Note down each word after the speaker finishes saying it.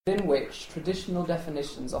in which traditional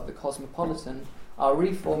definitions of the cosmopolitan are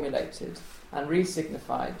reformulated and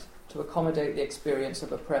re-signified to accommodate the experience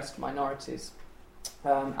of oppressed minorities.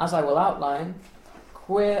 As I will outline,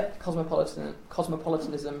 queer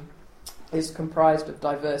cosmopolitanism is comprised of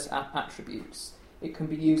diverse attributes. It can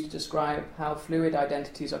be used to describe how fluid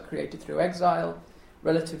identities are created through exile,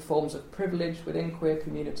 relative forms of privilege within queer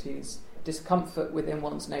communities, discomfort within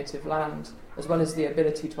one's native land, as well as the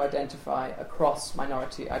ability to identify across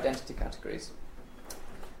minority identity categories.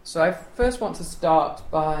 So I first want to start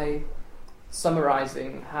by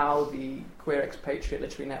summarising how the queer expatriate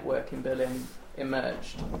literary network in Berlin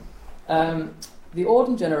emerged. The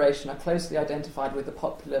Orden generation are closely identified with the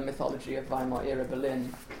popular mythology of Weimar-era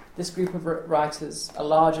Berlin. This group of writers, a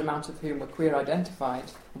large amount of whom were queer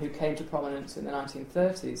identified and who came to prominence in the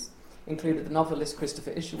 1930s, included the novelist Christopher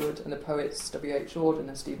Isherwood and the poets W.H. Auden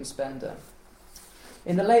and Stephen Spender.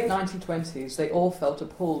 In the late 1920s, they all felt a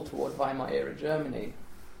pull toward Weimar-era Germany.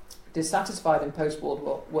 Dissatisfied in post-World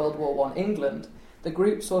War I England, the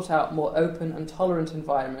group sought out more open and tolerant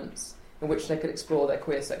environments in which they could explore their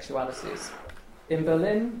queer sexualities. In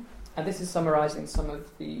Berlin, and this is summarising some of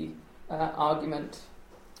the argument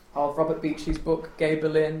of Robert Beechey's book, Gay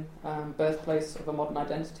Berlin, Birthplace of a Modern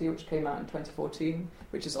Identity, which came out in 2014,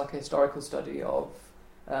 which is like a historical study of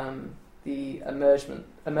the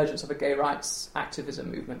emergence of a gay rights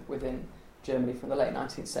activism movement within Germany from the late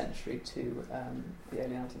 19th century to the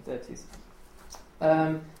early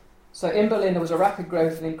 1930s. So in Berlin, there was a rapid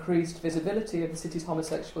growth and increased visibility of the city's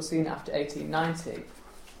homosexual scene after 1890.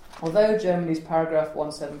 Although Germany's paragraph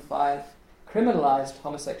 175 criminalised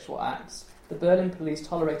homosexual acts, the Berlin police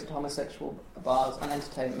tolerated homosexual bars and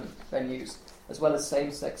entertainment venues, as well as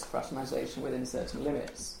same-sex fraternisation within certain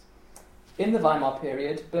limits. In the Weimar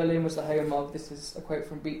period, Berlin was the home of, this is a quote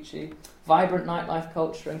from Beechey, vibrant nightlife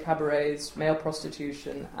culture and cabarets, male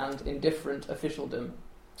prostitution, and indifferent officialdom.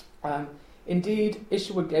 Indeed,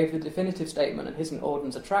 Isherwood gave the definitive statement on his and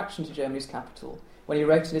Auden's attraction to Germany's capital when he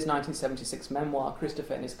wrote in his 1976 memoir,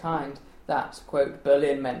 Christopher and His Kind, that, quote,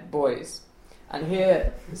 Berlin meant boys. And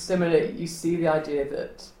here, similarly, you see the idea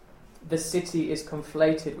that the city is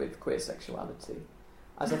conflated with queer sexuality.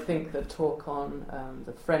 As I think the talk on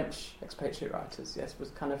the French expatriate writers, yes,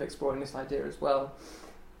 was kind of exploring this idea as well.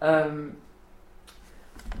 Auden,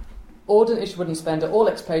 Isherwood and Spender all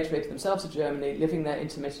expatriated themselves to Germany, living there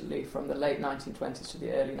intermittently from the late 1920s to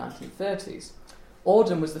the early 1930s.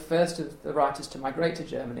 Auden was the first of the writers to migrate to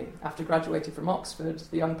Germany. After graduating from Oxford,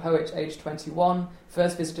 the young poet, aged 21,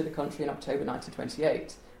 first visited the country in October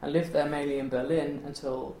 1928 and lived there mainly in Berlin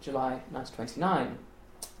until July 1929.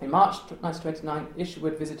 In March 1929,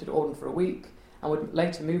 Isherwood visited Auden for a week and would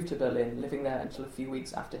later move to Berlin, living there until a few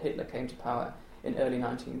weeks after Hitler came to power in early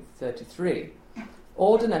 1933.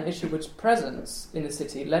 Auden and Isherwood's presence in the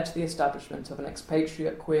city led to the establishment of an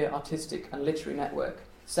expatriate queer artistic and literary network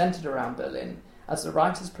centred around Berlin, as the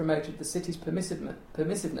writers promoted the city's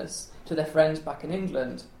permissiveness to their friends back in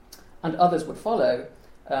England, and others would follow.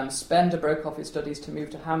 Spender broke off his studies to move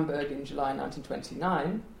to Hamburg in July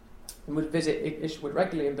 1929 and would visit Isherwood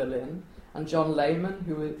regularly in Berlin, and John Lehman,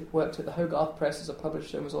 who worked at the Hogarth Press as a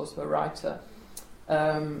publisher and was also a writer,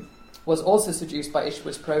 was also seduced by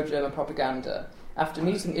Isherwood's pro-German propaganda. After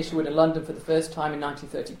meeting Isherwood in London for the first time in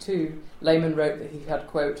 1932, Lehman wrote that he had,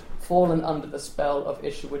 quote, fallen under the spell of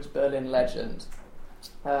Isherwood's Berlin legend.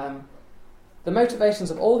 The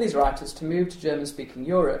motivations of all these writers to move to German-speaking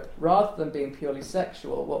Europe, rather than being purely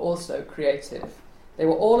sexual, were also creative. They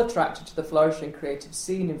were all attracted to the flourishing creative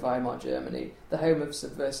scene in Weimar Germany, the home of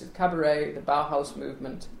subversive cabaret, the Bauhaus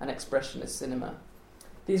movement, and expressionist cinema.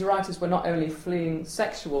 These writers were not only fleeing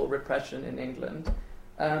sexual repression in England,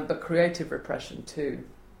 but creative repression too.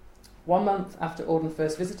 1 month after Auden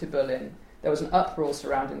first visited Berlin, there was an uproar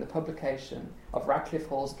surrounding the publication of Radcliffe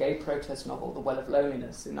Hall's gay protest novel The Well of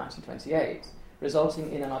Loneliness in 1928,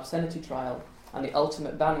 resulting in an obscenity trial and the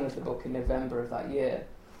ultimate banning of the book in November of that year.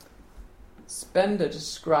 Spender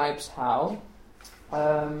describes how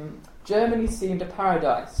Germany seemed a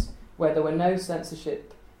paradise where there was no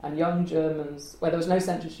censorship and young Germans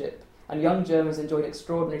enjoyed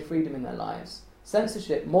extraordinary freedom in their lives.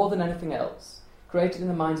 Censorship, more than anything else, created in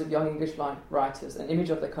the minds of young English writers an image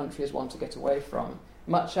of their country as one to get away from,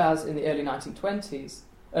 much as in the early 20s,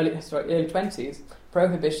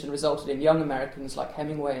 prohibition resulted in young Americans like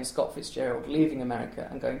Hemingway and Scott Fitzgerald leaving America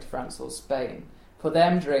and going to France or Spain. For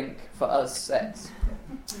them, drink, for us, sex.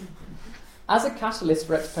 As a catalyst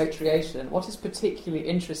for expatriation, what is particularly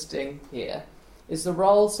interesting here is the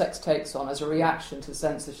role sex takes on as a reaction to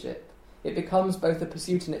censorship. It becomes both a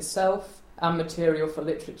pursuit in itself and material for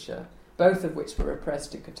literature, both of which were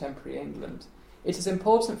repressed in contemporary England. it is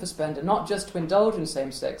important for Spender not just to indulge in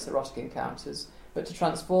same-sex erotic encounters, but to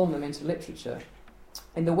transform them into literature.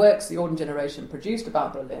 In the works the Autumn generation produced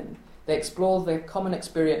about Berlin, they explore the common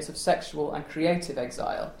experience of sexual and creative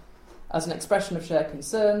exile. As an expression of shared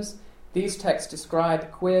concerns, these texts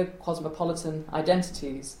describe queer cosmopolitan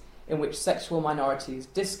identities in which sexual minorities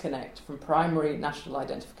disconnect from primary national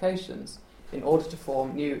identifications in order to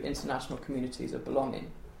form new international communities of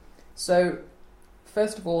belonging. So,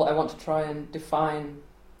 first of all, I want to try and define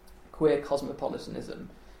queer cosmopolitanism.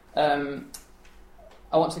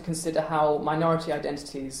 I want to consider how minority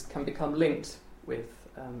identities can become linked with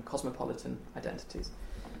cosmopolitan identities.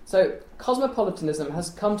 So, cosmopolitanism has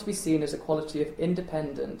come to be seen as a quality of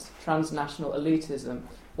independent, transnational elitism,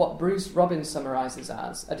 what Bruce Robbins summarises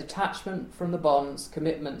as a detachment from the bonds,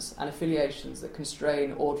 commitments and affiliations that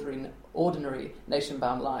constrain ordinary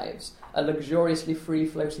nation-bound lives, a luxuriously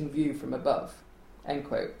free-floating view from above, end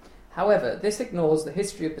quote. However, this ignores the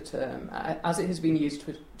history of the term as it has been used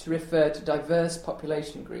to refer to diverse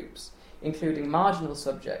population groups, including marginal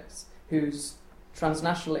subjects whose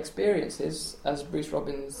transnational experiences, as Bruce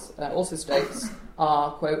Robbins also states,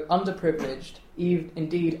 are, quote, underprivileged,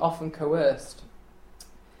 indeed often coerced.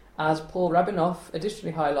 As Paul Rabinoff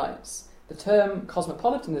additionally highlights, the term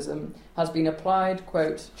cosmopolitanism has been applied,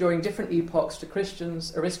 quote, during different epochs to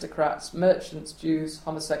Christians, aristocrats, merchants, Jews,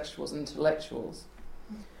 homosexuals and intellectuals.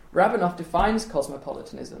 Rabinoff defines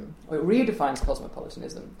cosmopolitanism, or redefines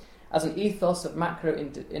cosmopolitanism, as an ethos of macro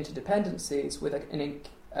interdependencies with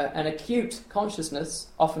an acute consciousness,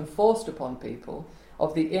 often forced upon people,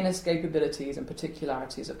 of the inescapabilities and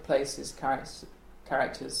particularities of places,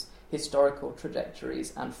 characters, historical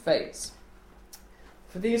trajectories and fates.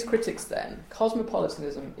 For these critics, then,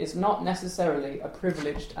 cosmopolitanism is not necessarily a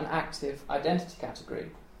privileged and active identity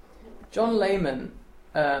category. John Lehman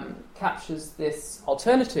captures this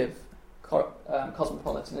alternative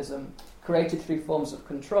cosmopolitanism created through forms of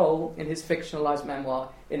control in his fictionalised memoir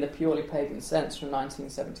In the Purely Pagan Sense from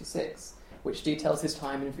 1976, which details his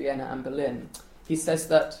time in Vienna and Berlin. He says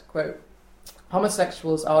that, quote,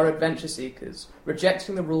 homosexuals are adventure seekers,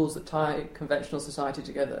 rejecting the rules that tie conventional society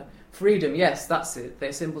together. Freedom, yes, that's it,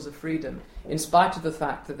 they're symbols of freedom, in spite of the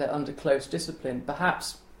fact that they're under close discipline,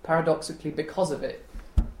 perhaps paradoxically because of it.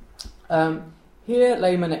 Here,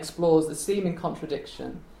 Lehman explores the seeming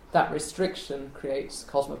contradiction that restriction creates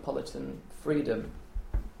cosmopolitan freedom.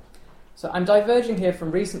 So I'm diverging here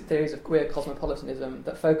from recent theories of queer cosmopolitanism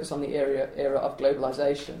that focus on the era of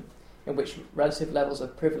globalisation, in which relative levels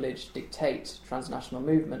of privilege dictate transnational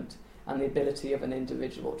movement and the ability of an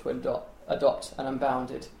individual to adopt an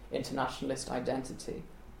unbounded internationalist identity.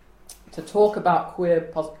 To talk about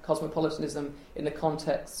queer cosmopolitanism in the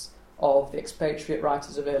context of the expatriate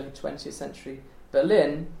writers of early 20th century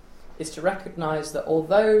Berlin is to recognise that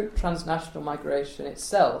although transnational migration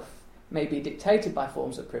itself may be dictated by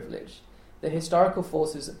forms of privilege, the historical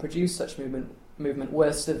forces that produced such movement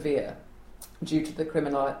were severe due to the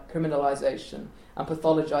criminalisation and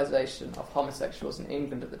pathologisation of homosexuals in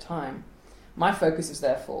England at the time. My focus is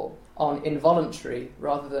therefore on involuntary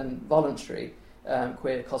rather than voluntary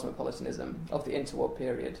queer cosmopolitanism of the interwar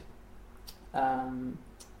period.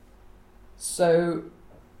 So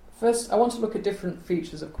first I want to look at different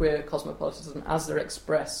features of queer cosmopolitanism as they're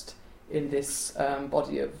expressed in this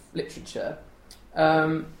body of literature.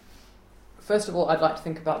 First of all, I'd like to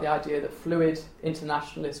think about the idea that fluid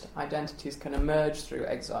internationalist identities can emerge through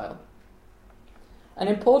exile. An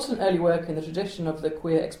important early work in the tradition of the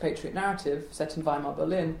queer expatriate narrative, set in Weimar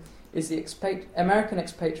Berlin, is the American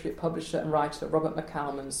expatriate publisher and writer Robert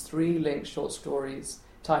McCalman's 3 linked short stories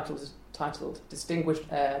titled Distinguished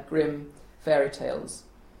Heir, Grimm Fairy Tales.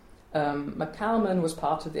 McCalman was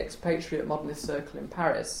part of the expatriate modernist circle in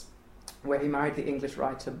Paris, where he married the English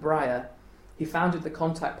writer Breyer. He founded the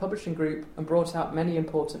Contact Publishing Group and brought out many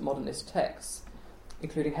important modernist texts,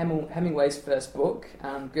 including Hemingway's first book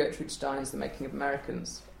and Gertrude Stein's The Making of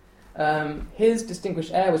Americans. His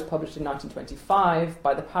Distinguished Heir was published in 1925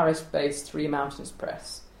 by the Paris-based Three Mountains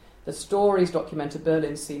Press. The stories document a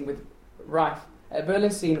Berlin scene rife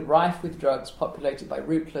with drugs populated by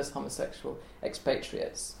rootless homosexual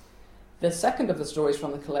expatriates. The second of the stories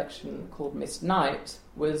from the collection, called Miss Night,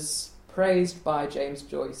 was praised by James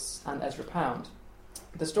Joyce and Ezra Pound.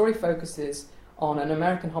 The story focuses on an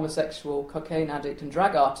American homosexual cocaine addict and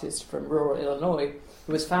drag artist from rural Illinois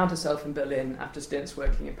who has found herself in Berlin after stints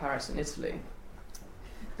working in Paris and Italy.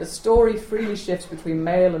 The story freely shifts between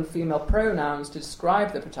male and female pronouns to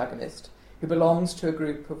describe the protagonist, who belongs to a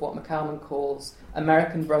group of what McCalman calls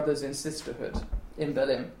American Brothers in Sisterhood in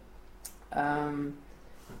Berlin.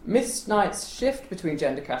 Miss Night's shift between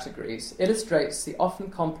gender categories illustrates the often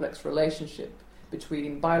complex relationship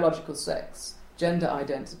between biological sex, gender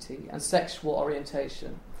identity, and sexual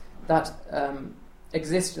orientation that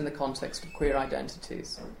exist in the context of queer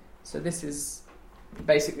identities. So this is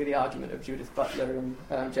basically the argument of Judith Butler in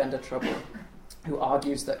Gender Trouble, who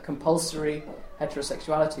argues that compulsory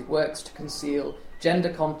heterosexuality works to conceal gender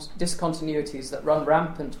discontinuities that run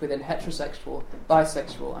rampant within heterosexual,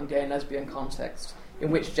 bisexual, and gay and lesbian context,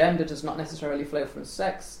 in which gender does not necessarily flow from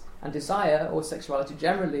sex, and desire, or sexuality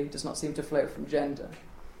generally, does not seem to flow from gender.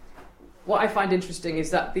 What I find interesting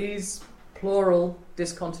is that these plural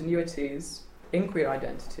discontinuities in queer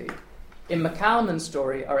identity, in McCalman's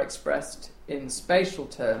story, are expressed in spatial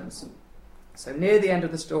terms. So near the end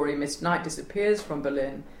of the story, Miss Knight disappears from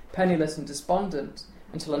Berlin, penniless and despondent,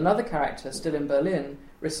 until another character, still in Berlin,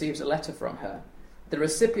 receives a letter from her. The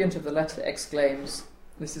recipient of the letter exclaims,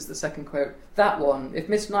 this is the second quote, "That one, if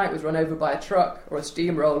Miss Knight was run over by a truck or a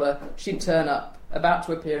steamroller, she'd turn up, about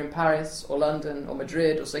to appear in Paris or London or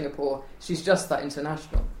Madrid or Singapore. She's just that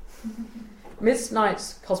international." Miss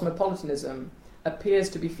Knight's cosmopolitanism appears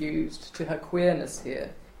to be fused to her queerness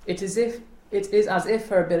here. It is as if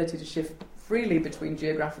her ability to shift freely between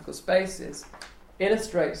geographical spaces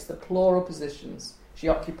illustrates the plural positions she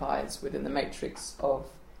occupies within the matrix of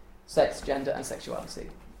sex, gender, and sexuality.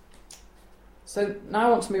 So now I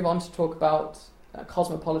want to move on to talk about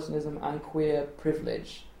cosmopolitanism and queer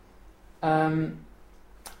privilege. In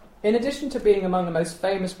addition to being among the most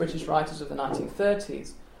famous British writers of the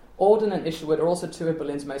 1930s, Auden and Isherwood are also two of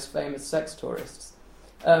Berlin's most famous sex tourists.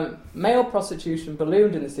 Male prostitution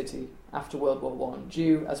ballooned in the city after World War I,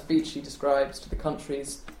 due, as Beachy describes, to the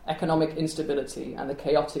country's economic instability and the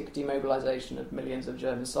chaotic demobilisation of millions of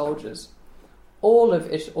German soldiers. All of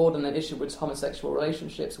Auden and Isherwood's homosexual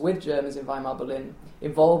relationships with Germans in Weimar Berlin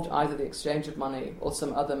involved either the exchange of money or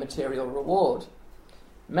some other material reward.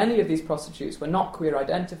 Many of these prostitutes were not queer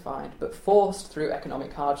identified, but forced through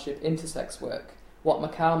economic hardship into sex work, what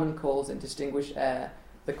McCalman calls in Distinguished Air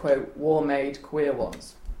the, quote, war-made queer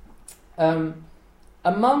ones.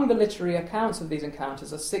 Among the literary accounts of these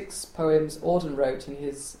encounters are 6 poems Auden wrote in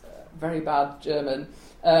his very bad German,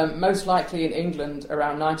 most likely in England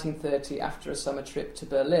around 1930 after a summer trip to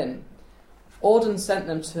Berlin. Auden sent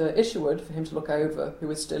them to Isherwood for him to look over, who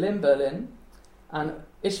was still in Berlin, and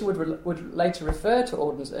Isherwood would later refer to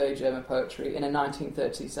Auden's early German poetry in a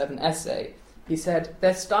 1937 essay. He said,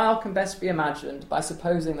 "Their style can best be imagined by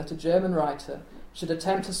supposing that a German writer should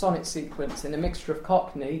attempt a sonnet sequence in a mixture of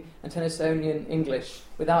Cockney and Tennysonian English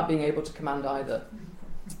without being able to command either."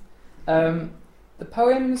 The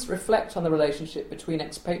poems reflect on the relationship between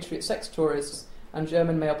expatriate sex tourists and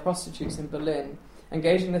German male prostitutes in Berlin,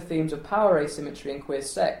 engaging the themes of power asymmetry in queer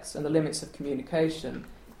sex and the limits of communication,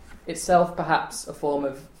 itself perhaps a form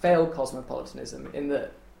of failed cosmopolitanism, in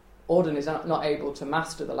that Auden is not able to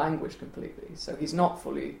master the language completely, so he's not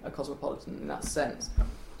fully a cosmopolitan in that sense.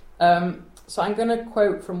 So I'm going to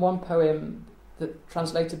quote from one poem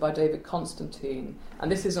translated by David Constantine,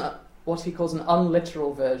 and this is what he calls an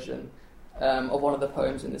unliteral version of one of the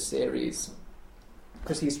poems in the series,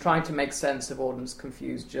 because he's trying to make sense of Auden's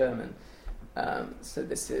confused German. So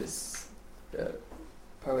this is the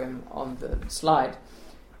poem on the slide.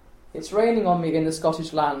 "It's raining on me in the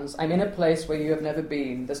Scottish lands. I'm in a place where you have never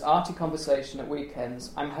been. There's arty conversation at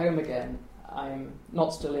weekends. I'm home again. I'm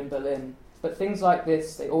not still in Berlin. But things like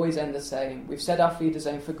this, they always end the same. We've said our feeders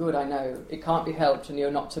aim for good, I know. It can't be helped and you're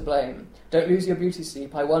not to blame. Don't lose your beauty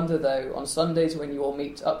sleep. I wonder, though, on Sundays when you all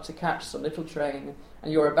meet up to catch some little train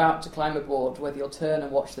and you're about to climb aboard, whether you'll turn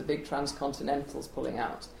and watch the big transcontinentals pulling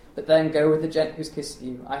out. But then go with the gent who's kissing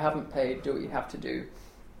you. I haven't paid. Do what you have to do."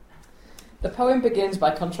 The poem begins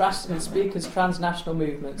by contrasting the speaker's transnational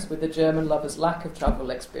movements with the German lover's lack of travel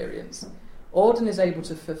experience. Auden is able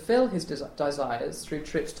to fulfil his desires through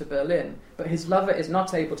trips to Berlin, but his lover is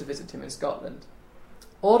not able to visit him in Scotland.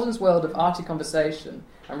 Auden's world of arty conversation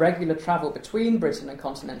and regular travel between Britain and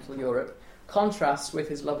continental Europe contrasts with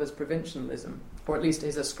his lover's provincialism, or at least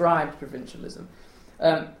his ascribed provincialism.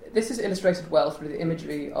 This is illustrated well through the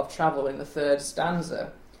imagery of travel in the third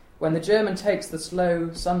stanza. When the German takes the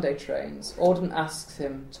slow Sunday trains, Auden asks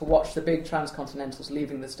him to watch the big transcontinentals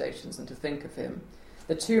leaving the stations and to think of him.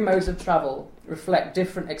 The two modes of travel reflect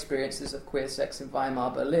different experiences of queer sex in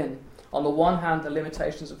Weimar Berlin. On the one hand, the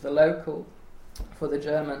limitations of the local for the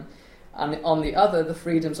German, and on the other, the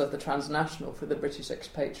freedoms of the transnational for the British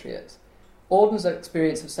expatriate. Auden's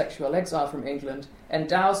experience of sexual exile from England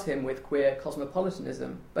endows him with queer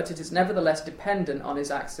cosmopolitanism, but it is nevertheless dependent on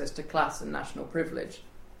his access to class and national privilege.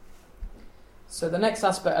 So the next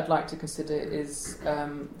aspect I'd like to consider is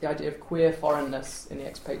the idea of queer foreignness in the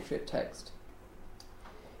expatriate text.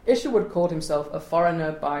 Isherwood called himself a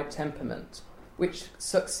foreigner by temperament, which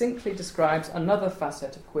succinctly describes another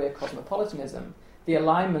facet of queer cosmopolitanism, the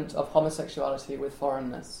alignment of homosexuality with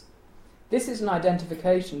foreignness. This is an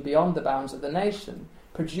identification beyond the bounds of the nation,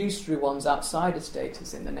 produced through one's outsider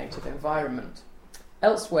status in the native environment.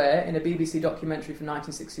 Elsewhere, in a BBC documentary from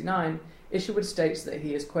 1969, Isherwood states that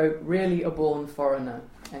he is, quote, really a born foreigner,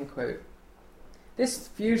 end quote. This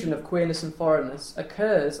fusion of queerness and foreignness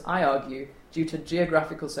occurs, I argue, due to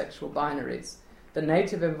geographical sexual binaries. The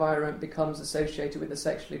native environment becomes associated with the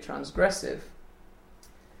sexually transgressive.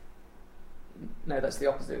 No, that's the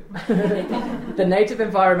opposite. The native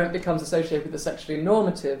environment becomes associated with the sexually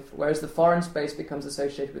normative, whereas the foreign space becomes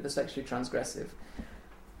associated with the sexually transgressive.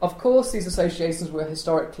 Of course, these associations were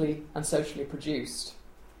historically and socially produced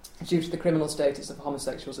due to the criminal status of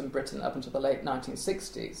homosexuals in Britain up until the late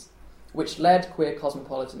 1960s, which led queer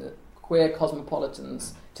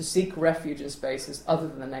cosmopolitans to seek refuge in spaces other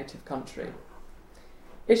than the native country.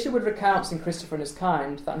 Isherwood recounts in Christopher and His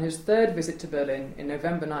Kind that on his third visit to Berlin in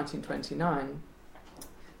November 1929,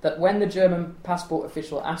 that when the German passport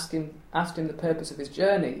official asked him the purpose of his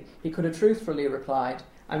journey, he could have truthfully replied,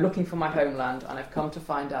 "I'm looking for my homeland and I've come to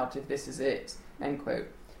find out if this is it," end quote.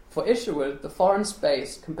 For Isherwood, the foreign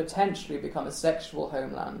space can potentially become a sexual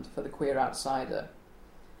homeland for the queer outsider.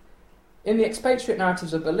 In the expatriate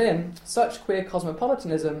narratives of Berlin, such queer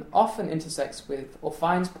cosmopolitanism often intersects with or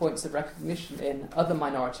finds points of recognition in other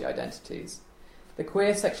minority identities. The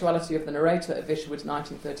queer sexuality of the narrator of Isherwood's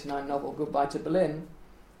 1939 novel Goodbye to Berlin,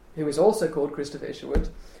 who is also called Christopher Isherwood,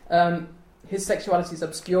 his sexuality is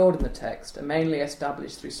obscured in the text and mainly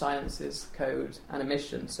established through silences, code, and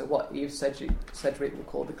omission, so what Eve Sedgwick will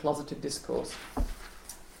call the closeted discourse.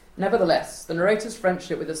 Nevertheless, the narrator's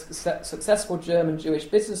friendship with a successful German Jewish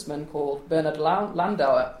businessman called Bernhard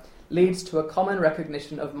Landauer leads to a common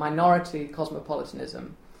recognition of minority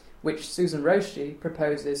cosmopolitanism, which Susan Roshi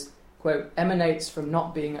proposes, quote, emanates from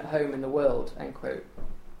not being at home in the world, end quote.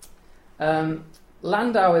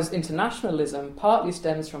 Landauer's internationalism partly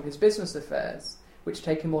stems from his business affairs, which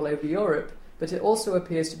take him all over Europe, but it also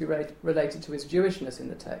appears to be related to his Jewishness in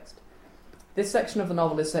the text. This section of the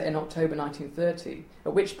novel is set in October 1930,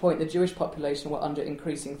 at which point the Jewish population were under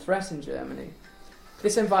increasing threat in Germany.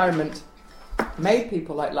 This environment made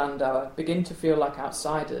people like Landauer begin to feel like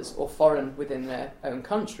outsiders or foreign within their own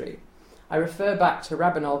country. I refer back to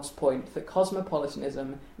Rabinov's point that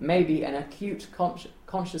cosmopolitanism may be an acute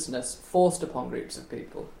consciousness forced upon groups of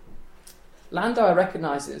people. Landauer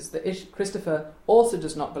recognises that Christopher also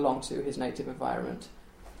does not belong to his native environment.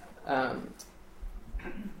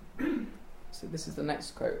 So this is the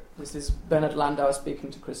next quote. This is Bernhard Landauer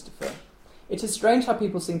speaking to Christopher. "It is strange how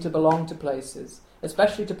people seem to belong to places,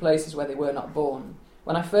 especially to places where they were not born.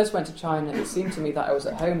 When I first went to China, it seemed to me that I was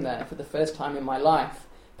at home there for the first time in my life.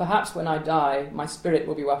 Perhaps when I die, my spirit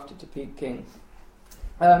will be wafted to Peking."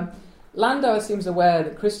 Landauer seems aware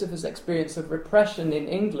that Christopher's experience of repression in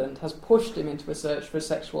England has pushed him into a search for a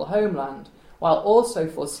sexual homeland, while also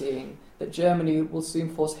foreseeing that Germany will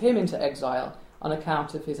soon force him into exile on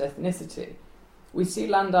account of his ethnicity. We see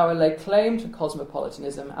Landauer lay claim to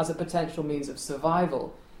cosmopolitanism as a potential means of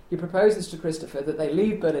survival. He proposes to Christopher that they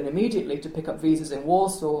leave Berlin immediately to pick up visas in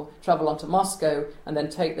Warsaw, travel on to Moscow, and then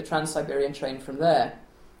take the Trans-Siberian train from there.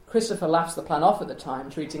 Christopher laughs the plan off at the time,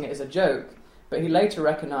 treating it as a joke, but he later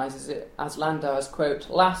recognises it as Landauer's, quote,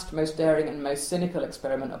 last, most daring and most cynical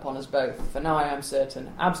experiment upon us both, for now I am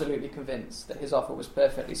certain, absolutely convinced, that his offer was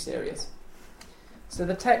perfectly serious. So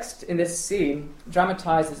the text in this scene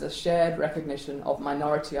dramatises a shared recognition of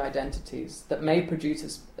minority identities that may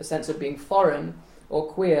produce a sense of being foreign or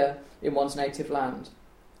queer in one's native land.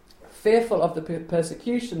 Fearful of the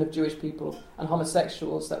persecution of Jewish people and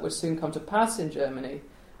homosexuals that would soon come to pass in Germany,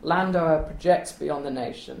 Landauer projects beyond the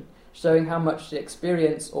nation, showing how much the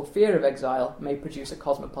experience or fear of exile may produce a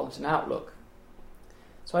cosmopolitan outlook.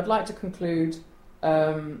 So I'd like to conclude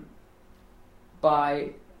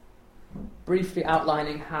by briefly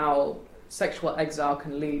outlining how sexual exile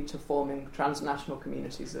can lead to forming transnational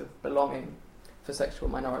communities of belonging for sexual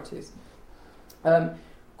minorities.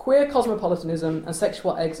 Queer cosmopolitanism and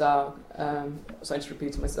sexual exile, sorry, just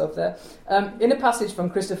repeating myself there. In a passage from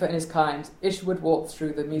Christopher and His Kind, Isherwood walked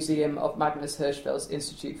through the museum of Magnus Hirschfeld's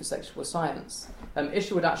Institute for Sexual Science.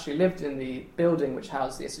 Isherwood actually lived in the building which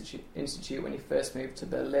housed the institute when he first moved to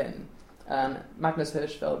Berlin. Magnus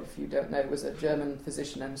Hirschfeld, if you don't know, was a German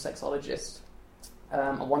physician and sexologist,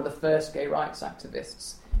 and one of the first gay rights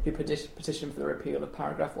activists who petitioned for the repeal of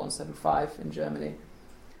paragraph 175 in Germany.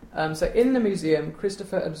 So in the museum,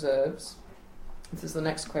 Christopher observes, this is the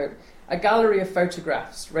next quote, a gallery of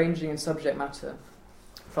photographs ranging in subject matter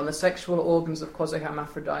from the sexual organs of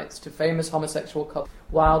quasi-hermaphrodites to famous homosexual couples,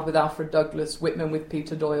 Wilde with Alfred Douglas, Whitman with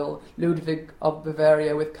Peter Doyle, Ludwig of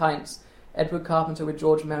Bavaria with Keintz, Edward Carpenter with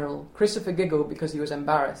George Merrill. Christopher giggled because he was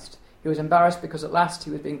embarrassed. He was embarrassed because at last he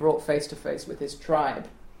was being brought face to face with his tribe.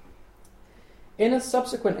 In a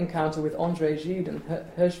subsequent encounter with André Gide and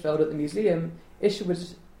Hirschfeld at the museum,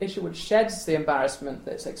 Isherwood sheds the embarrassment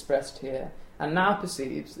that's expressed here and now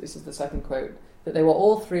perceives, this is the second quote, that they were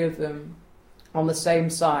all three of them on the same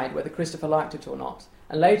side, whether Christopher liked it or not,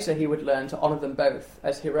 and later he would learn to honour them both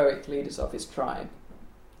as heroic leaders of his tribe.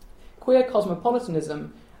 Queer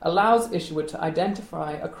cosmopolitanism allows Isherwood to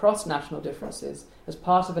identify across national differences as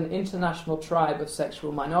part of an international tribe of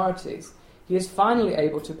sexual minorities. He is finally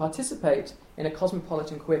able to participate in a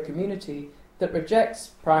cosmopolitan queer community that rejects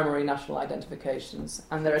primary national identifications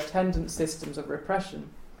and their attendant systems of repression.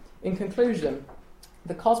 In conclusion,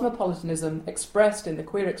 the cosmopolitanism expressed in the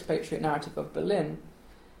queer expatriate narrative of Berlin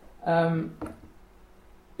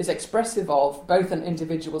is expressive of both an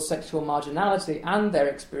individual's sexual marginality and their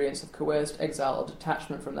experience of coerced exile or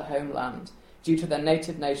detachment from the homeland due to their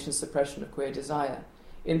native nation's suppression of queer desire.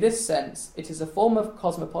 In this sense, it is a form of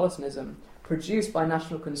cosmopolitanism produced by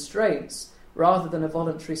national constraints rather than a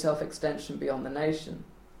voluntary self-extension beyond the nation.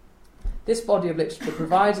 This body of literature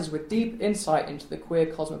provides us with deep insight into the queer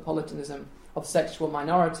cosmopolitanism of sexual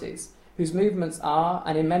minorities, whose movements are,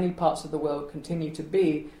 and in many parts of the world continue to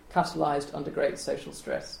be, catalysed under great social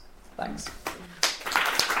stress. Thanks.